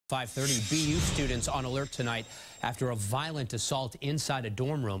5:30, BU students on alert tonight after a violent assault inside a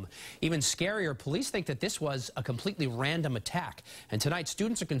dorm room. Even scarier, police think that this was a completely random attack. And tonight,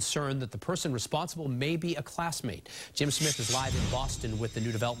 students are concerned that the person responsible may be a classmate. Jim Smith is live in Boston with the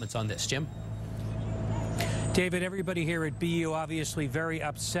new developments on this. Jim? David, everybody here at BU obviously very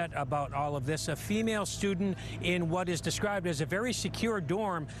upset about all of this. A female student in what is described as a very secure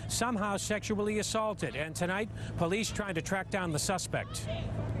dorm somehow sexually assaulted. And tonight, police trying to track down the suspect.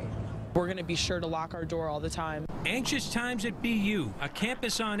 We're going to be sure to lock our door all the time. Anxious times at BU, a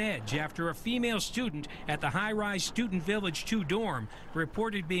campus on edge after a female student at the high-rise Student Village 2 dorm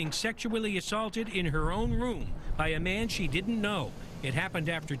reported being sexually assaulted in her own room by a man she didn't know. It happened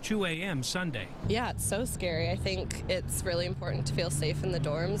after 2 a.m. Sunday. Yeah, it's so scary. I think it's really important to feel safe in the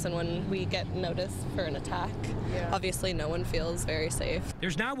dorms, and when we get noticed for an attack, obviously no one feels very safe.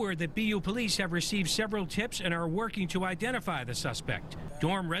 There's now word that BU police have received several tips and are working to identify the suspect.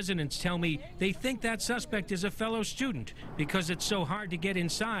 Dorm residents tell me they think that suspect is a fellow student because it's so hard to get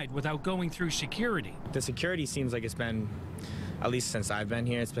inside without going through security. The security seems like it's been, at least since I've been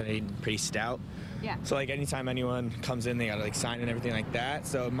here, it's been pretty stout. Yeah. So like anytime anyone comes in, they gotta like sign and everything like that.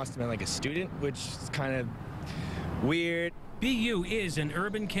 So it must have been like a student, which is kind of weird. BU is an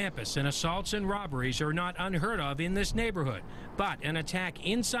urban campus, and assaults and robberies are not unheard of in this neighborhood. But an attack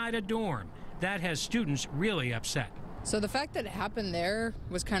inside a dorm, that has students really upset. So the fact that it happened there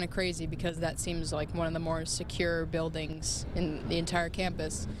was kind of crazy because that seems like one of the more secure buildings in the entire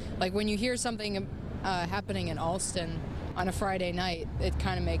campus. Like when you hear something happening in Alston on a Friday night, it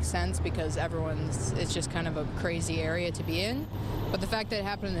kind of makes sense because it's just kind of a crazy area to be in. But the fact that it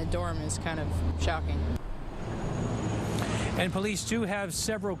happened in the dorm is kind of shocking. And police do have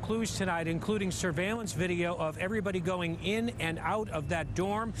several clues tonight, including surveillance video of everybody going in and out of that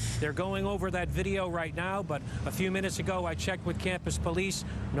dorm. They're going over that video right now, but a few minutes ago I checked with campus police.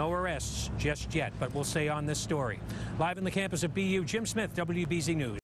 No arrests just yet, but we'll stay on this story. Live in the campus of BU, Jim Smith, WBZ News.